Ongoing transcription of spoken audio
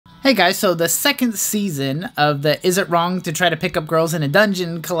Hey guys, so the second season of the Is It Wrong to Try to Pick Up Girls in a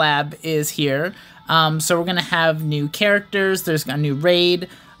Dungeon collab is here. So we're going to have new characters, there's a new raid.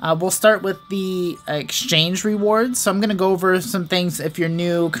 We'll start with the exchange rewards. So I'm going to go over some things if you're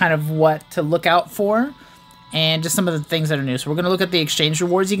new, kind of what to look out for, and just some of the things that are new. So we're going to look at the exchange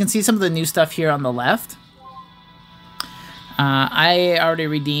rewards. You can see some of the new stuff here on the left. I already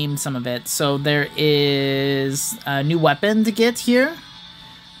redeemed some of it. So there is a new weapon to get here.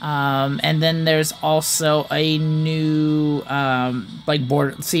 And then there's also a new, like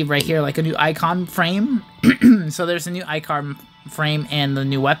board, see right here, like a new icon frame. So there's a new icon frame and the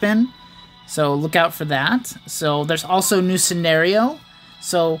new weapon. So look out for that. So there's also a new scenario.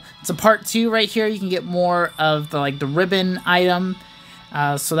 So it's a part 2 right here. You can get more of the, like the ribbon item.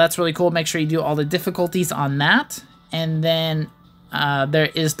 So that's really cool. Make sure you do all the difficulties on that. And then,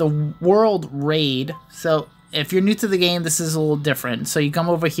 there is the world raid. So if you're new to the game, this is a little different. So you come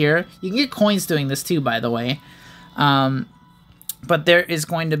over here. You can get coins doing this too, by the way. But there is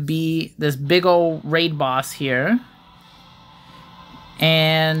going to be this big old raid boss here.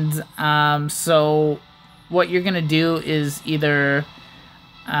 And so what you're going to do is either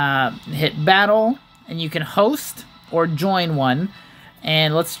hit battle, and you can host or join one.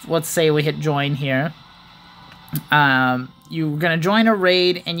 And let's say we hit join here. You're going to join a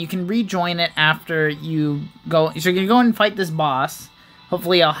raid, and you can rejoin it after you go. So you're going to go and fight this boss.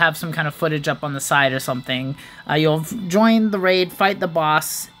 Hopefully I'll have some kind of footage up on the side or something. You'll join the raid, fight the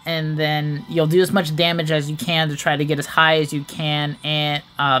boss, and then you'll do as much damage as you can to try to get as high as you can, and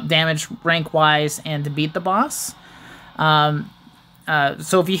damage rank-wise, and to beat the boss.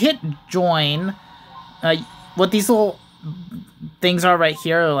 So if you hit join, what these little things are right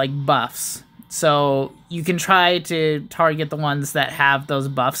here are like buffs. So you can try to target the ones that have those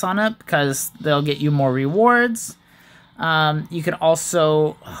buffs on it, because they'll get you more rewards. You can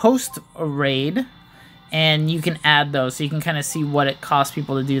also host a raid, and you can add those. So you can kind of see what it costs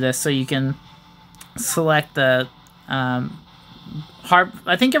people to do this. So you can select the harp.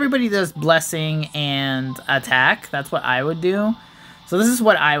 I think everybody does blessing and attack. That's what I would do. So this is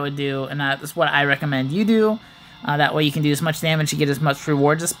what I would do, and that's what I recommend you do. That way you can do as much damage to get as much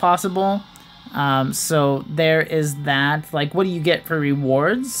rewards as possible. So there is that. Like, what do you get for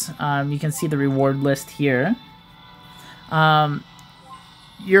rewards? You can see the reward list here.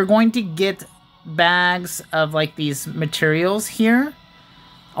 You're going to get bags of like these materials here.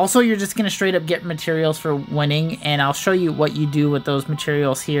 Also, you're just going to straight up get materials for winning, and I'll show you what you do with those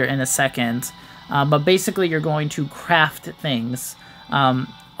materials here in a second. But basically you're going to craft things.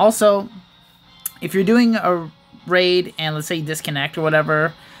 Also, if you're doing a raid and let's say you disconnect or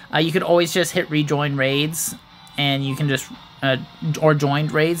whatever, you could always just hit rejoin raids, and you can just, or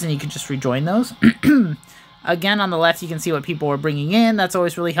joined raids, and you can just rejoin those. Again, on the left, you can see what people are bringing in. That's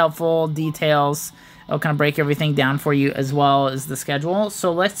always really helpful. Details. It'll kind of break everything down for you, as well as the schedule.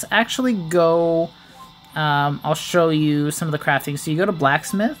 So let's actually go, I'll show you some of the crafting. So you go to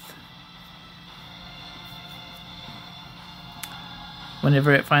blacksmith.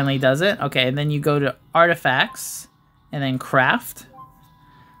 Whenever it finally does it. Okay, and then you go to artifacts, and then craft.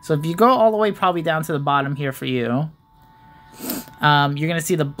 So if you go all the way probably down to the bottom here for you, you're going to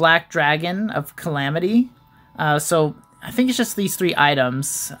see the Black Dragon of Calamity. So I think it's just these 3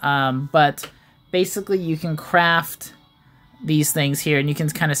 items, but basically you can craft these things here, and you can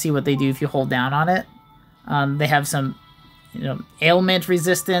kind of see what they do if you hold down on it. They have some, ailment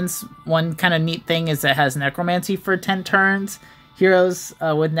resistance. One kind of neat thing is it has necromancy for 10 turns. Heroes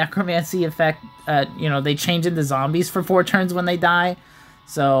with necromancy effect, they change into zombies for 4 turns when they die.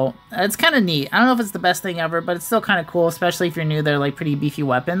 So it's kind of neat. I don't know if it's the best thing ever, but it's still kind of cool, especially if you're new. They're like pretty beefy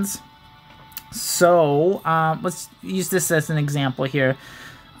weapons. So let's use this as an example here.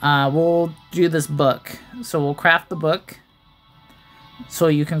 We'll do this book. So we'll craft the book. So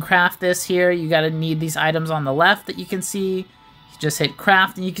you can craft this here. You got to need these items on the left that you can see. You just hit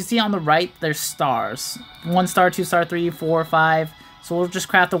craft, and you can see on the right there's stars. 1 star, 2 star, 3, 4, 5. So we'll just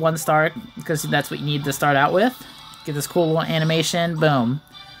craft the 1 star because that's what you need to start out with. Get this cool little animation, boom.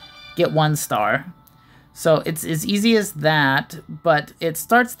 Get 1 star. So it's as easy as that, but it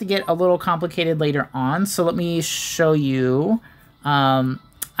starts to get a little complicated later on. So let me show you. I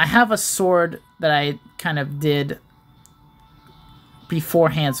have a sword that I kind of did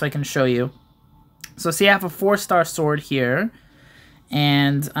beforehand so I can show you. So see, I have a 4-star sword here,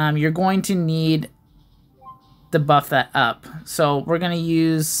 and you're going to need to buff that up. So we're going to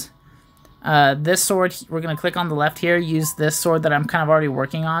use this sword. We're going to click on the left here, use this sword that I'm kind of already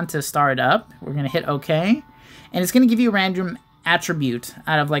working on to start up. We're going to hit OK, and it's going to give you a random attribute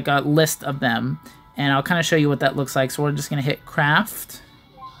out of like a list of them, and I'll kind of show you what that looks like. So we're just going to hit craft,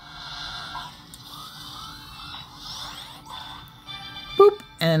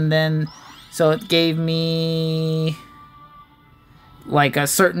 and then so it gave me like a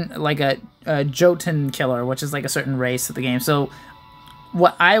certain, like a Jotun killer, which is like a certain race of the game. So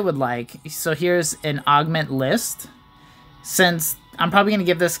what I would like, so here's an augment list. Since I'm probably gonna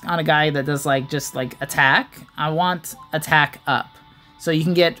give this on a guy that does like just like attack, I want attack up. So you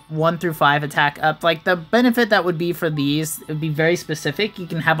can get 1 through 5 attack up. Like the benefit that would be for these, it would be very specific. You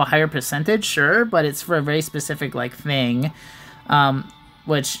can have a higher percentage, sure, but it's for a very specific like thing,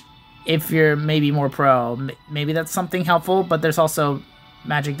 which if you're maybe more pro, maybe that's something helpful. But there's also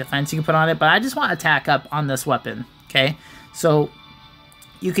magic defense you can put on it. But I just want attack up on this weapon. Okay, so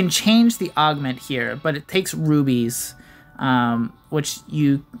you can change the augment here, but it takes rubies, which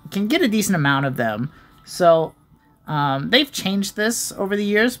you can get a decent amount of them. So they've changed this over the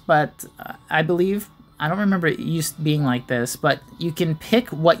years, but I believe, I don't remember it used to being like this, but you can pick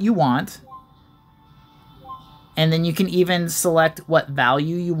what you want, and then you can even select what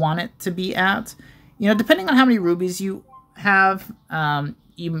value you want it to be at. You know, depending on how many rubies you have,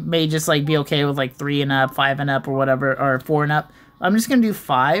 you may just like be okay with like 3 and up, 5 and up, or whatever, or 4 and up. I'm just gonna do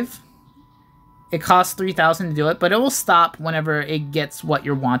 5. It costs 3,000 to do it, but it will stop whenever it gets what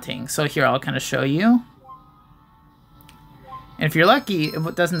you're wanting. So here, I'll kind of show you. And if you're lucky,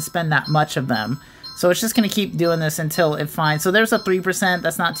 it doesn't spend that much of them. So it's just going to keep doing this until it finds... So there's a 3%.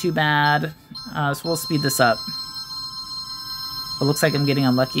 That's not too bad. So we'll speed this up. It looks like I'm getting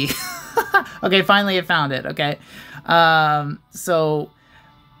unlucky. Okay, finally it found it. Okay.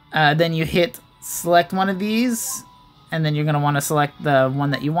 Then you hit select one of these. And then you're going to want to select the one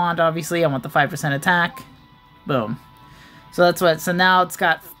that you want, obviously. I want the 5% attack. Boom. So that's what... So now it's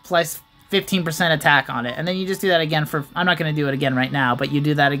got plus 15% attack on it, and then you just do that again for, I'm not going to do it again right now, but you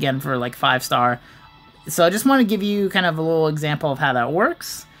do that again for like 5-star. So I just want to give you kind of a little example of how that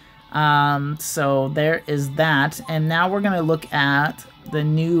works. So there is that, and now we're going to look at the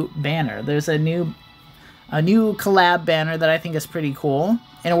new banner. There's a new collab banner that I think is pretty cool,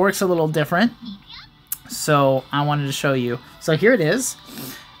 and it works a little different. So I wanted to show you. So here it is.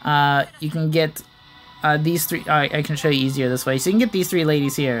 You can get these 3. I can show you easier this way. So you can get these 3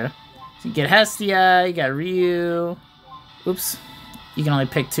 ladies here. So you get Hestia, you got Ryu. Oops. You can only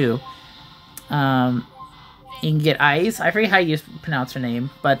pick 2. You can get Ice. I forget how you pronounce her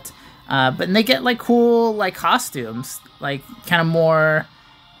name, but they get like cool like costumes, like kind of more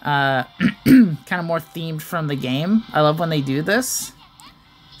themed from the game. I love when they do this.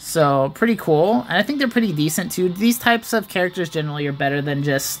 So pretty cool, and I think they're pretty decent too. These types of characters generally are better than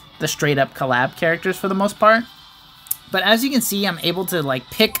just the straight up collab characters for the most part. But as you can see, I'm able to like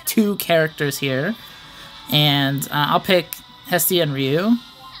pick 2 characters here, and I'll pick Hestia and Ryu,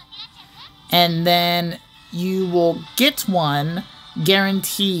 and then you will get one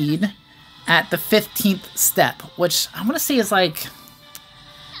guaranteed at the 15th step, which I want to say is like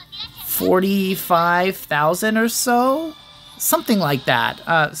 45,000 or so, something like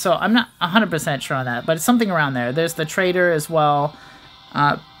that. So I'm not 100% sure on that, but it's something around there. There's the trader as well.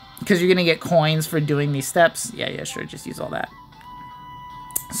 Because you're going to get coins for doing these steps. Yeah, sure, just use all that.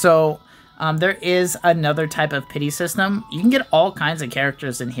 So, there is another type of pity system. You can get all kinds of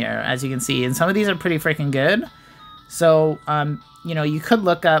characters in here, as you can see. And some of these are pretty freaking good. So, you know, you could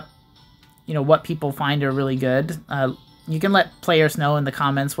look up, you know, what people find are really good. You can let players know in the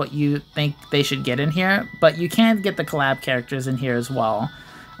comments what you think they should get in here. But you can get the collab characters in here as well.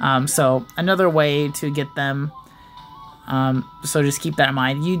 So, another way to get them... so just keep that in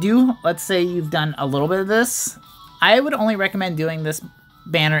mind. You do, let's say you've done a little bit of this. I would only recommend doing this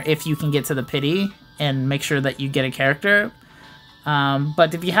banner if you can get to the pity and make sure that you get a character.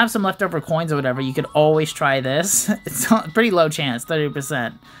 But if you have some leftover coins or whatever, you could always try this. It's a pretty low chance,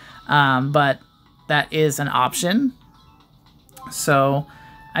 30%. But that is an option. So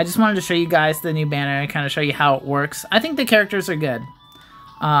I just wanted to show you guys the new banner and kind of show you how it works. I think the characters are good.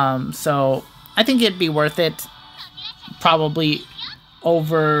 So I think it'd be worth it. Probably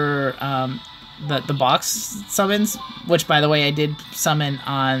over the box summons, which by the way I did summon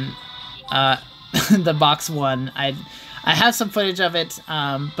on the box one. I have some footage of it,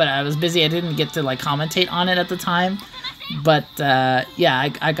 but I was busy. I didn't get to like commentate on it at the time. But yeah,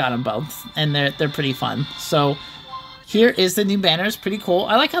 I got them both, and they're pretty fun. So here is the new banners. Pretty cool.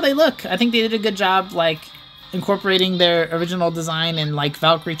 I like how they look. I think they did a good job like incorporating their original design and like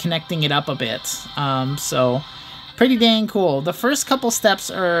Valkyrie connecting it up a bit. So pretty dang cool. The first couple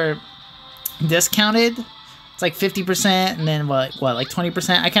steps are discounted. It's like 50%, and then what like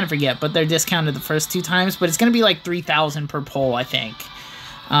 20%? I kind of forget, but they're discounted the first 2 times. But it's gonna be like 3,000 per pull, I think.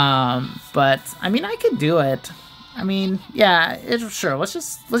 But I mean, I could do it. I mean, yeah, sure. Let's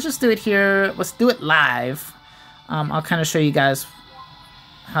just do it here. Let's do it live. I'll kind of show you guys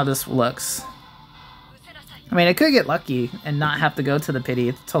how this looks. I mean, I could get lucky and not have to go to the pity.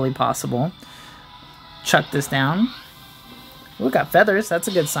 It's totally possible. Chuck this down. We got feathers. That's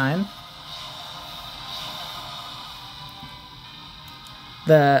a good sign.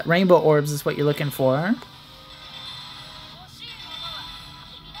 The rainbow orbs is what you're looking for.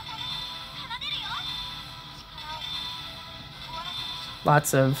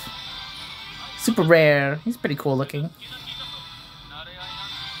 Lots of super rare. He's pretty cool looking.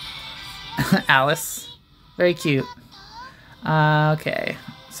 Alice. Very cute. Okay.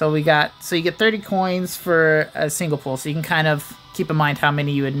 So we got, so you get 30 coins for a single pull, so you can kind of keep in mind how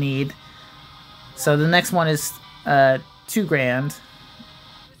many you would need. So the next one is 2 grand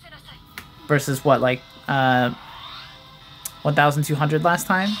versus what, like 1,200 last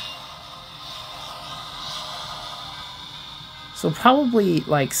time. So probably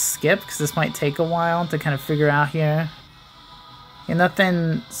like skip, because this might take a while to kind of figure out here. And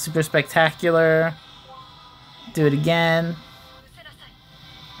nothing super spectacular. Do it again.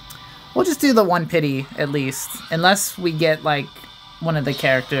 We'll just do the 1 pity at least, unless we get like one of the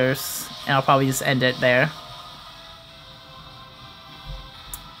characters, and I'll probably just end it there.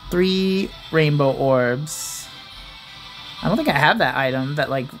 3 rainbow orbs. I don't think I have that item, that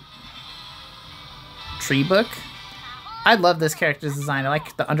like tree book. I love this character's design. I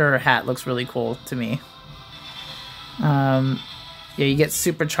like the under her hat, looks really cool to me. Yeah, you get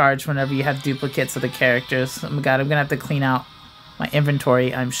supercharged whenever you have duplicates of the characters. Oh my god, I'm gonna have to clean out my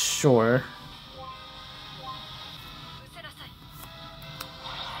inventory, I'm sure.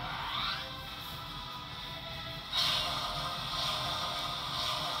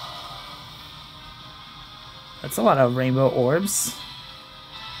 That's a lot of rainbow orbs.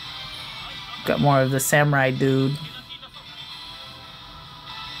 Got more of the samurai dude.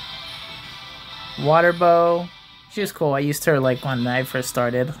 Water bow. She was cool. I used her like when I first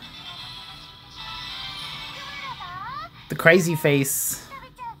started. The crazy face.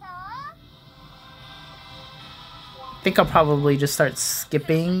 I think I'll probably just start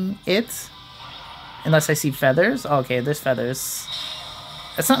skipping it. Unless I see feathers. Oh, okay, there's feathers.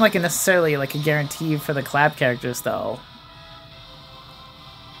 It's not like necessarily like a guarantee for the collab characters though.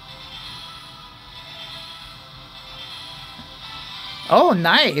 Oh,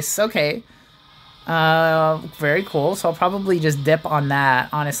 nice. Okay. Very cool. So I'll probably just dip on that,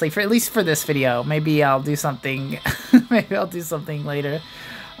 honestly, for at least for this video. Maybe I'll do something. Maybe I'll do something later.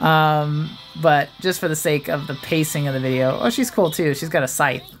 But just for the sake of the pacing of the video. Oh, she's cool too. She's got a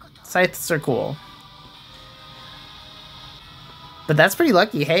scythe. Scythes are cool. But that's pretty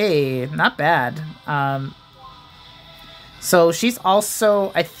lucky. Hey, not bad. So she's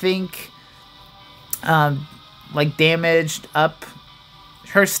also, I think, like damaged up.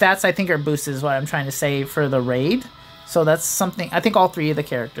 Her stats, I think, are boosted is what I'm trying to say for the raid. So that's something, I think all 3 of the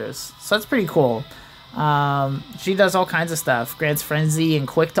characters. So that's pretty cool. She does all kinds of stuff. Grants Frenzy and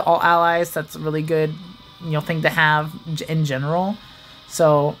Quick to all allies. That's a really good, thing to have in general.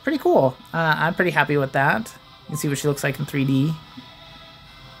 So pretty cool. I'm pretty happy with that. You can see what she looks like in 3D.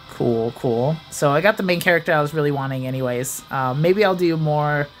 Cool, cool. So I got the main character I was really wanting anyways. Maybe I'll do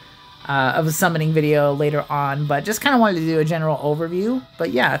more of a summoning video later on, but just kind of wanted to do a general overview.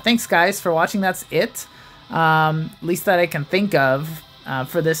 But yeah, thanks guys for watching. That's it. Least that I can think of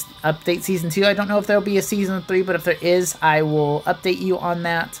for this update season 2. I don't know if there'll be a season 3, but if there is, I will update you on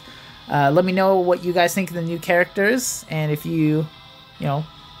that. Let me know what you guys think of the new characters, and if you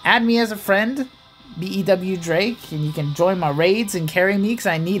add me as a friend, BEW Drake, and you can join my raids and carry me because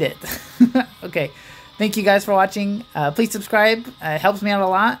I need it. Okay. Thank you guys for watching. Please subscribe. It helps me out a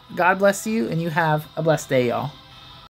lot. God bless you, and you have a blessed day, y'all.